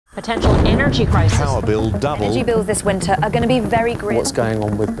Potential energy crisis. Power bill double. Energy bills this winter are going to be very grim. What's going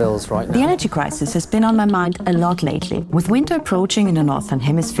on with bills right now? The energy crisis has been on my mind a lot lately. With winter approaching in the Northern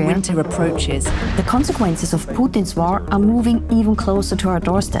Hemisphere, the consequences of Putin's war are moving even closer to our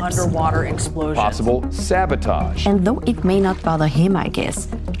doorsteps. Underwater explosions. Possible sabotage. And though it may not bother him, I guess,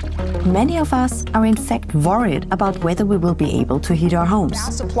 many of us are in fact worried about whether we will be able to heat our homes.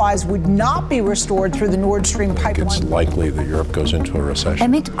 Gas supplies would not be restored through the Nord Stream pipeline. It's likely that Europe goes into a recession.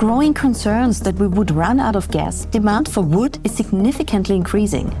 Amid growing concerns that we would run out of gas, demand for wood is significantly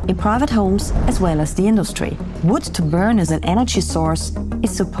increasing in private homes as well as the industry. Wood to burn as an energy source is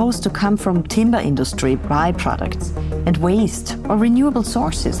supposed to come from timber industry byproducts and waste or renewable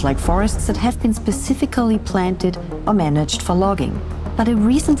sources like forests that have been specifically planted or managed for logging. But a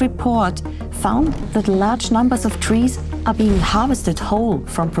recent report found that large numbers of trees are being harvested whole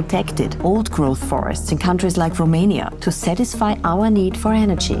from protected old-growth forests in countries like Romania to satisfy our need for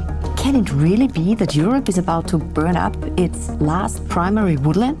energy. Can it really be that Europe is about to burn up its last primary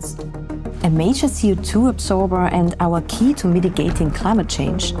woodlands? A major CO2 absorber and our key to mitigating climate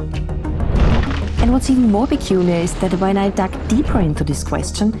change. And what's even more peculiar is that when I dug deeper into this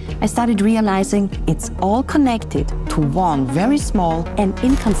question, I started realizing it's all connected to one very small and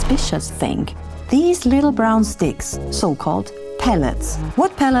inconspicuous thing. These little brown sticks, so-called pellets.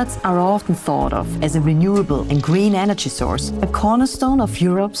 Wood pellets are often thought of as a renewable and green energy source, a cornerstone of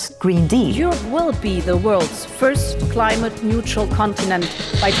Europe's Green Deal. Europe will be the world's first climate-neutral continent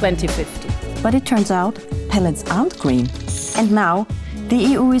by 2050. But it turns out pellets aren't green. And now, the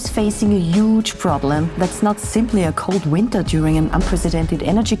EU is facing a huge problem that's not simply a cold winter during an unprecedented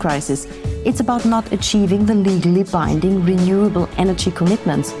energy crisis. It's about not achieving the legally binding renewable energy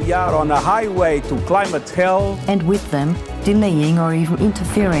commitments. We are on a highway to climate hell. And with them, delaying or even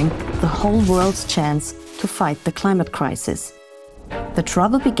interfering the whole world's chance to fight the climate crisis. The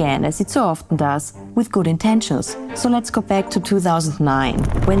trouble began, as it so often does, with good intentions. So let's go back to 2009,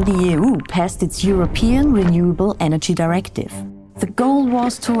 when the EU passed its European Renewable Energy Directive. The goal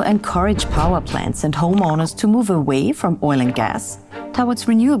was to encourage power plants and homeowners to move away from oil and gas towards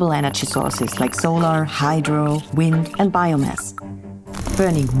renewable energy sources like solar, hydro, wind and biomass.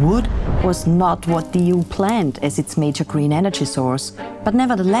 Burning wood was not what the EU planned as its major green energy source, but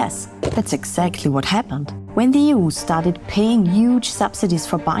nevertheless, that's exactly what happened. When the EU started paying huge subsidies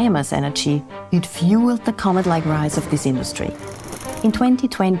for biomass energy, it fueled the comet-like rise of this industry. In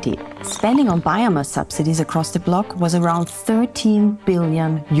 2020, spending on biomass subsidies across the bloc was around 13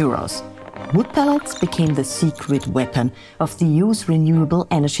 billion euros. Wood pellets became the secret weapon of the EU's renewable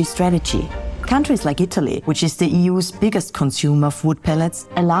energy strategy. Countries like Italy, which is the EU's biggest consumer of wood pellets,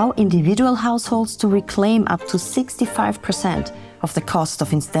 allow individual households to reclaim up to 65% of the cost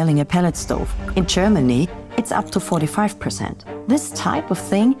of installing a pellet stove. In Germany, it's up to 45%. This type of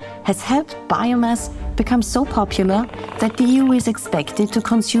thing has helped biomass become so popular that the EU is expected to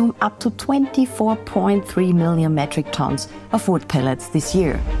consume up to 24.3 million metric tons of wood pellets this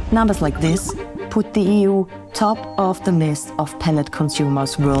year. Numbers like this put the EU top of the list of pellet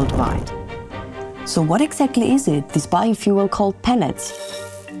consumers worldwide. So what exactly is it, this biofuel called pellets?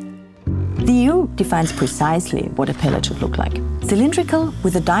 The EU defines precisely what a pellet should look like. Cylindrical,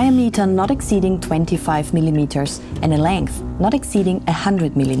 with a diameter not exceeding 25 millimeters and a length not exceeding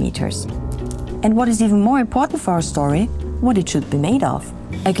 100 millimeters. And what is even more important for our story, what it should be made of.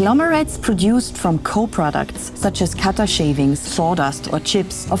 Agglomerates produced from co-products such as cutter shavings, sawdust or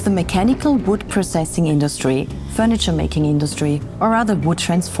chips of the mechanical wood processing industry, furniture making industry or other wood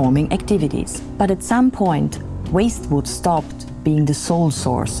transforming activities. But at some point, waste wood stopped being the sole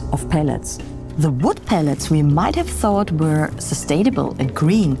source of pellets. The wood pellets we might have thought were sustainable and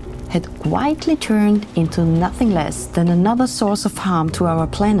green had quietly turned into nothing less than another source of harm to our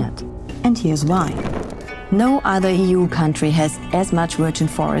planet. And here's why. No other EU country has as much virgin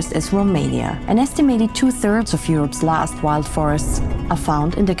forest as Romania. An estimated 2/3 of Europe's last wild forests are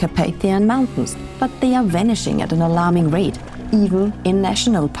found in the Carpathian Mountains, but they are vanishing at an alarming rate, even in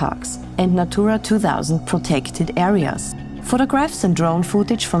national parks and Natura 2000 protected areas. Photographs and drone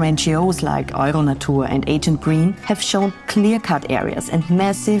footage from NGOs like Euronatur and Agent Green have shown clear-cut areas and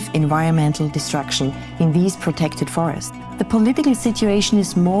massive environmental destruction in these protected forests. The political situation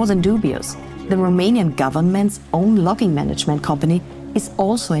is more than dubious. The Romanian government's own logging management company is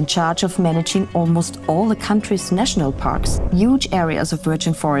also in charge of managing almost all the country's national parks. Huge areas of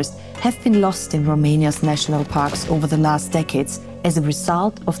virgin forest have been lost in Romania's national parks over the last decades as a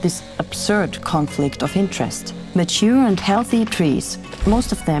result of this absurd conflict of interest. Mature and healthy trees,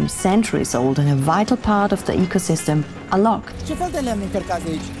 most of them centuries old and a vital part of the ecosystem, are logged. Ce fel de lemn încărcați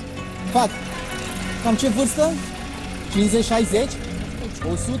aici? Fac. Cam ce vârstă? 50-60?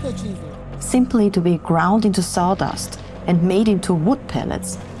 simply to be ground into sawdust and made into wood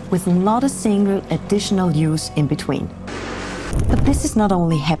pellets, with not a single additional use in between. But this is not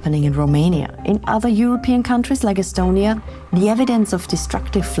only happening in Romania. In other European countries like Estonia, the evidence of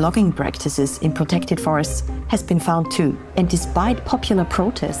destructive logging practices in protected forests has been found too. And despite popular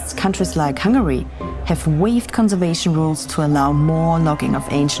protests, countries like Hungary have waived conservation rules to allow more logging of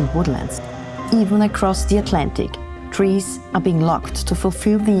ancient woodlands. Even across the Atlantic, trees are being logged to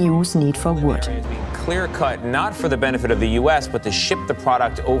fulfill the EU's need for wood. Clear-cut, not for the benefit of the US, but to ship the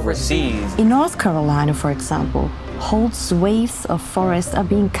product overseas. In North Carolina, for example, whole swathes of forest are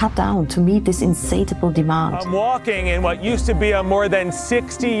being cut down to meet this insatiable demand. I'm walking in what used to be a more than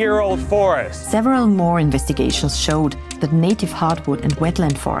 60-year-old forest. Several more investigations showed that native hardwood and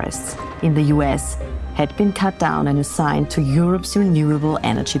wetland forests in the US had been cut down and assigned to Europe's renewable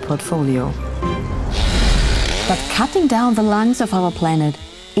energy portfolio. But cutting down the lungs of our planet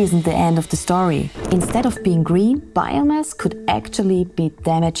isn't the end of the story. Instead of being green, biomass could actually be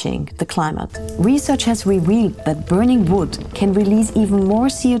damaging the climate. Research has revealed that burning wood can release even more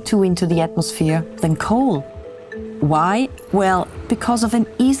CO2 into the atmosphere than coal. Why? Well, because of an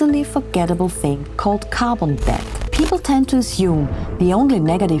easily forgettable thing called carbon debt. People tend to assume the only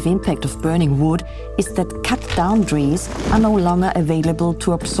negative impact of burning wood is that cut down trees are no longer available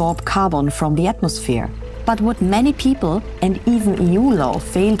to absorb carbon from the atmosphere. But what many people, and even EU law,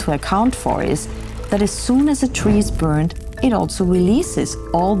 fail to account for is that as soon as a tree is burned, it also releases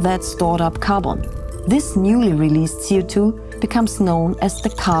all that stored up carbon. This newly released CO2 becomes known as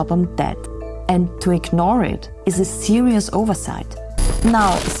the carbon debt, and to ignore it is a serious oversight.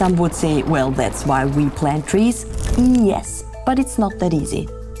 Now, some would say, well, that's why we plant trees. Yes, but it's not that easy.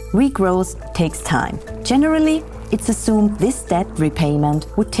 Regrowth takes time. Generally, it's assumed this debt repayment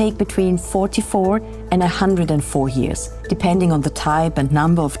would take between 44 and 104 years, depending on the type and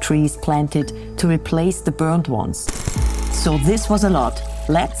number of trees planted to replace the burned ones. So this was a lot.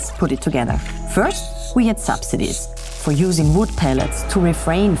 Let's put it together. First, we had subsidies for using wood pellets to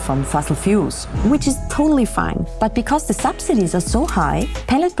refrain from fossil fuels, which is totally fine. But because the subsidies are so high,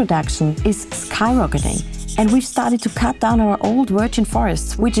 pellet production is skyrocketing. And we've started to cut down our old virgin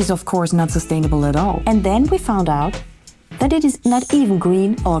forests, which is of course not sustainable at all. And then we found out that it is not even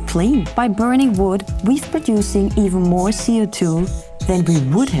green or clean. By burning wood, we're producing even more CO2 than we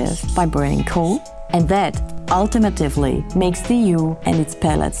would have by burning coal. And that ultimately makes the EU and its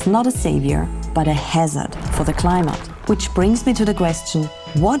pellets not a savior, but a hazard for the climate. Which brings me to the question,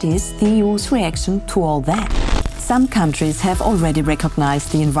 what is the EU's reaction to all that? Some countries have already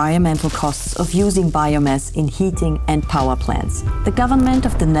recognized the environmental costs of using biomass in heating and power plants. The government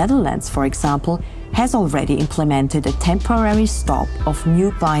of the Netherlands, for example, has already implemented a temporary stop of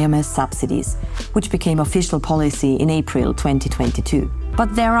new biomass subsidies, which became official policy in April 2022.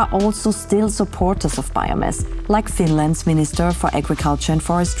 But there are also still supporters of biomass, like Finland's Minister for Agriculture and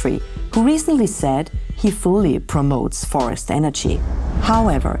Forestry, who recently said he fully promotes forest energy.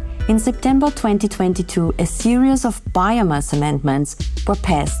 However, in September 2022, a series of biomass amendments were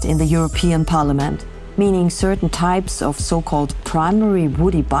passed in the European Parliament, meaning certain types of so-called primary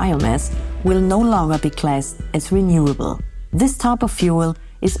woody biomass will no longer be classed as renewable. This type of fuel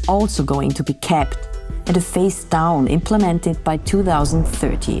is also going to be capped and a phase down implemented by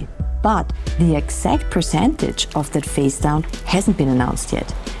 2030. But the exact percentage of that phase down hasn't been announced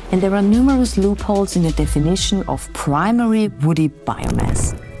yet, and there are numerous loopholes in the definition of primary woody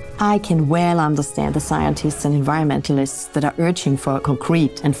biomass. I can well understand the scientists and environmentalists that are urging for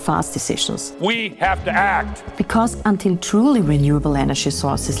concrete and fast decisions. We have to act. Because until truly renewable energy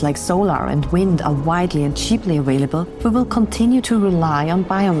sources like solar and wind are widely and cheaply available, we will continue to rely on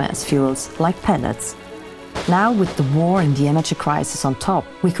biomass fuels like pellets. Now, with the war and the energy crisis on top,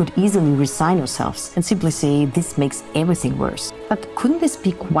 we could easily resign ourselves and simply say this makes everything worse. But couldn't this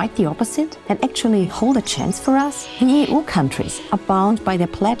be quite the opposite and actually hold a chance for us? The EU countries are bound by their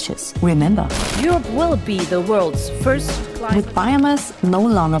pledges, remember. Europe will be the world's first With biomass no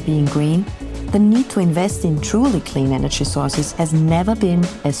longer being green, the need to invest in truly clean energy sources has never been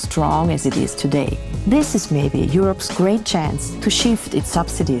as strong as it is today. This is maybe Europe's great chance to shift its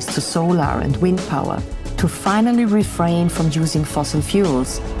subsidies to solar and wind power, to finally refrain from using fossil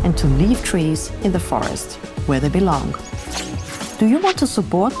fuels and to leave trees in the forest where they belong. Do you want to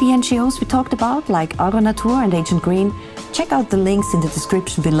support the NGOs we talked about, like AgroNatur and Agent Green? Check out the links in the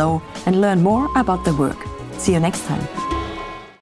description below and learn more about their work. See you next time.